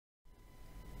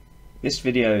This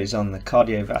video is on the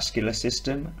cardiovascular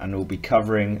system and will be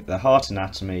covering the heart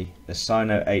anatomy, the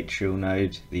sinoatrial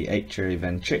node, the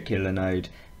atrioventricular node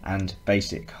and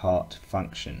basic heart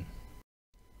function.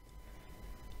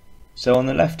 So on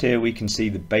the left here we can see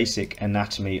the basic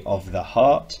anatomy of the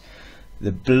heart.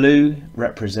 The blue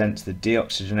represents the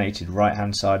deoxygenated right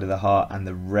hand side of the heart and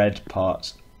the red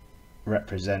parts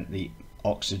represent the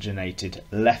oxygenated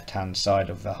left hand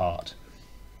side of the heart.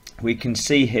 We can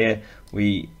see here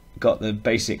we got the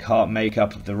basic heart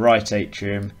makeup of the right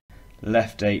atrium,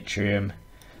 left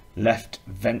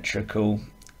ventricle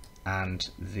and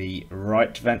the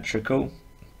right ventricle,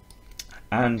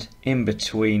 and in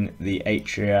between the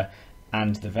atria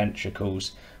and the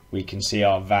ventricles we can see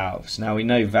our valves. Now we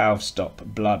know valves stop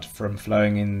blood from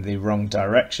flowing in the wrong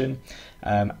direction,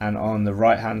 and on the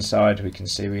right hand side we can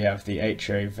see we have the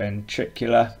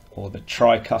atrioventricular, or the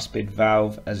tricuspid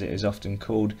valve as it is often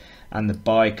called, and the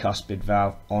bicuspid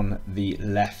valve on the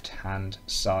left hand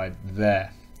side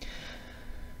there.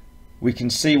 We can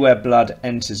see where blood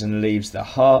enters and leaves the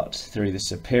heart through the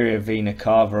superior vena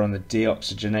cava on the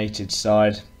deoxygenated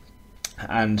side,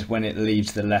 and when it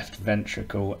leaves the left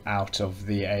ventricle out of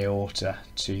the aorta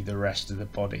to the rest of the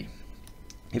body.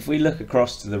 If we look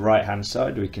across to the right hand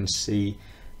side we can see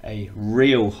a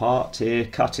real heart here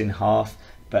cut in half,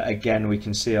 but again we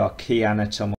can see our key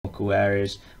anatomical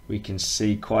areas. We can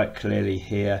see quite clearly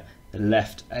here the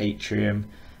left atrium,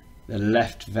 the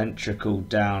left ventricle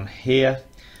down here.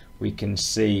 We can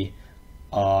see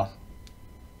our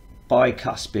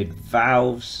bicuspid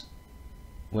valves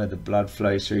where the blood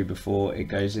flows through before it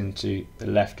goes into the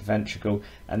left ventricle,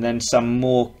 and then some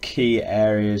more key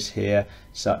areas here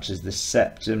such as the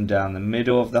septum down the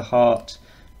middle of the heart,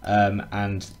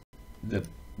 and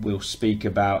we'll speak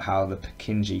about how the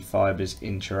Purkinje fibers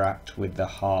interact with the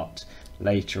heart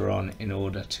later on in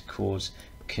order to cause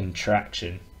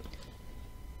contraction.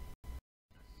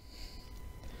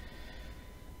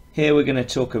 Here we're going to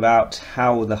talk about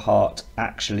how the heart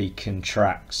actually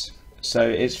contracts. So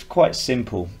it's quite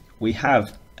simple. We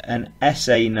have an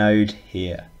SA node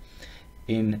here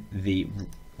in the,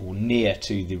 or near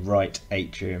to the right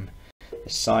atrium, a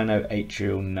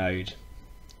sinoatrial node.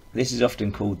 This is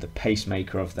often called the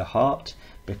pacemaker of the heart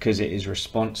because it is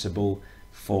responsible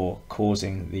for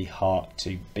causing the heart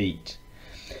to beat.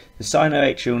 The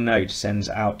sinoatrial node sends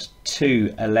out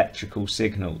two electrical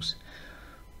signals.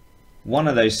 One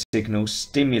of those signals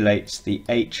stimulates the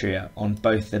atria on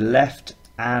both the left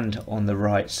and on the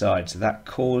right side, so that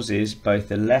causes both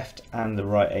the left and the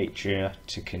right atria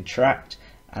to contract,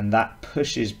 and that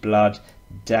pushes blood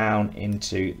down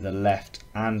into the left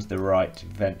and the right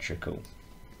ventricle.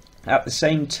 At the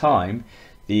same time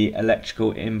the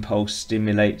electrical impulse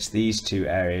stimulates these two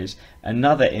areas,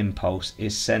 another impulse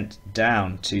is sent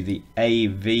down to the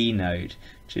AV node,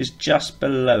 which is just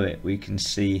below it, we can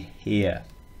see here.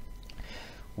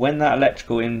 When that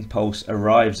electrical impulse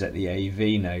arrives at the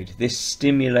AV node, this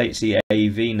stimulates the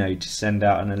AV node to send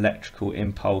out an electrical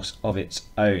impulse of its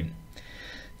own.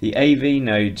 The AV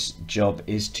node's job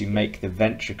is to make the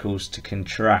ventricles to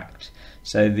contract,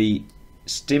 so the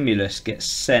stimulus gets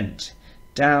sent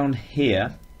down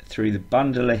here through the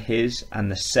bundle of his and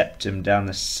the septum down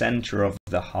the center of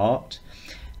the heart,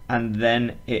 and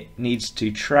then it needs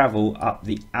to travel up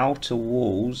the outer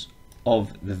walls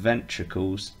of the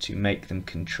ventricles to make them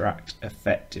contract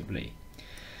effectively.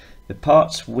 The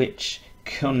parts which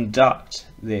conduct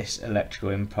this electrical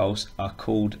impulse are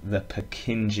called the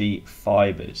Purkinje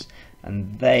fibers,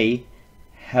 and they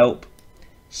help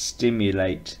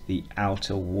stimulate the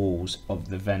outer walls of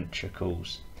the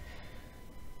ventricles.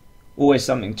 Always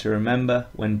something to remember: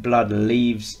 when blood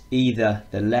leaves either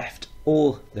the left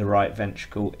or the right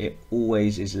ventricle, it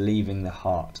always is leaving the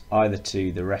heart, either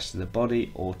to the rest of the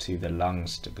body or to the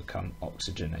lungs to become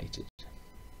oxygenated.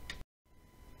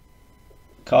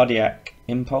 Cardiac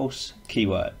impulse,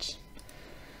 keywords.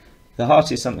 The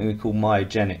heart is something we call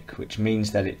myogenic, which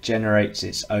means that it generates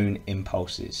its own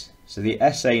impulses. So the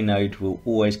SA node will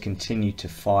always continue to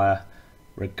fire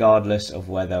regardless of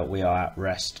whether we are at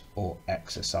rest or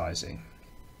exercising.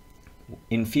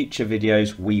 In future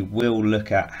videos we will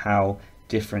look at how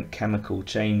different chemical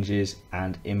changes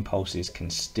and impulses can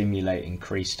stimulate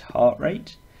increased heart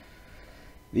rate.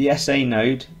 The SA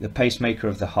node, the pacemaker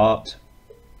of the heart,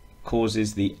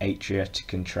 causes the atria to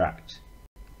contract.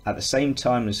 At the same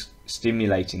time as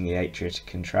stimulating the atria to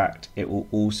contract, it will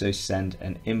also send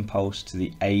an impulse to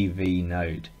the AV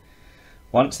node.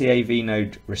 Once the AV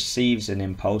node receives an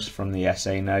impulse from the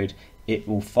SA node, it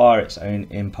will fire its own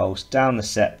impulse down the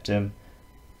septum,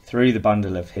 through the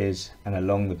bundle of his and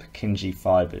along the Purkinje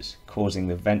fibers, causing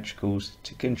the ventricles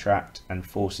to contract and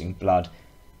forcing blood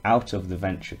out of the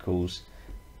ventricles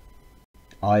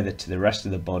either to the rest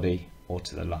of the body or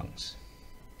to the lungs.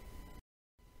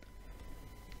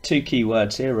 Two key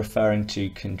words here referring to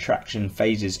contraction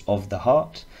phases of the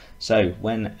heart. So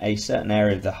when a certain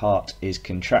area of the heart is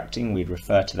contracting, we'd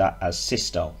refer to that as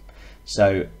systole.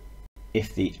 So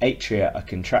if the atria are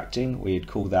contracting, we'd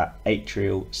call that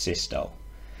atrial systole.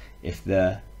 If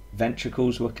the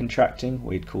ventricles were contracting,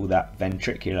 we'd call that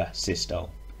ventricular systole.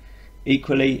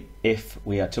 Equally, if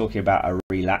we are talking about a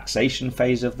relaxation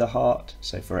phase of the heart,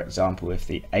 so for example, if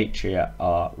the atria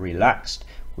are relaxed,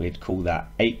 we'd call that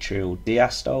atrial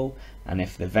diastole, and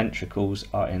if the ventricles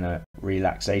are in a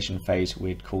relaxation phase,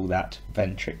 we'd call that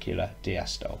ventricular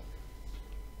diastole.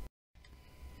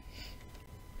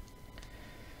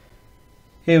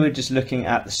 Here we're just looking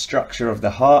at the structure of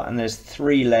the heart, and there's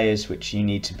three layers which you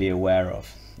need to be aware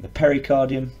of: the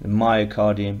pericardium, the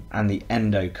myocardium, and the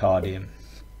endocardium.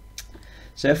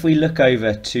 So if we look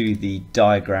over to the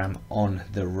diagram on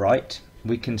the right,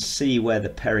 we can see where the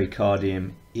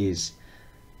pericardium is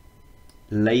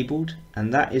labelled,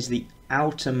 and that is the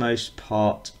outermost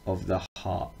part of the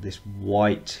heart, this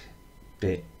white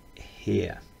bit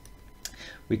here.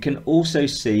 We can also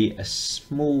see a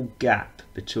small gap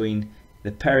between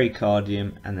the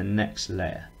pericardium and the next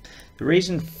layer. The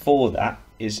reason for that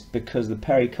is because the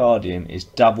pericardium is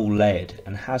double layered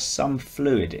and has some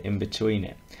fluid in between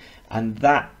it, and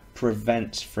that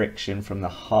prevents friction from the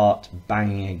heart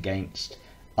banging against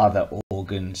other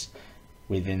organs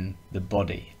within the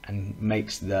body and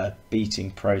makes the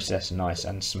beating process nice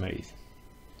and smooth.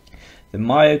 The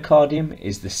myocardium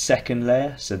is the second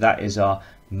layer, so that is our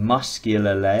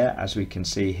muscular layer. As we can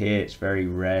see here, it's very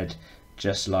red,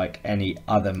 just like any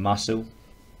other muscle,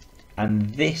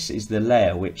 and this is the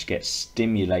layer which gets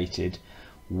stimulated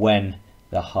when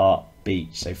the heart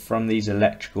beats. So from these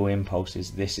electrical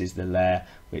impulses, this is the layer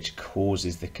which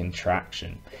causes the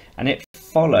contraction, and it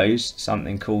follows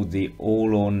something called the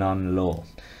all or none law,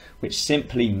 which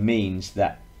simply means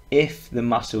that if the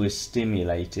muscle is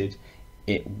stimulated,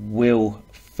 it will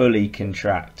fully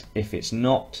contract. If it's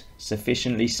not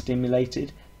sufficiently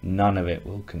stimulated, none of it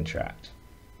will contract.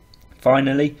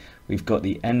 Finally, we've got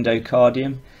the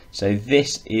endocardium. So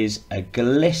this is a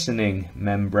glistening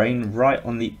membrane right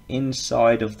on the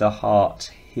inside of the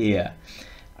heart here,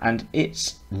 and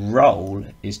its role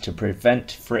is to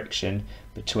prevent friction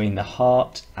between the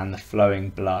heart and the flowing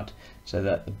blood, so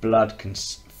that the blood can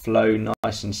flow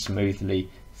nice and smoothly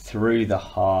through the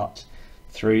heart,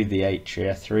 through the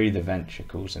atria, through the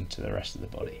ventricles, and to the rest of the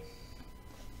body.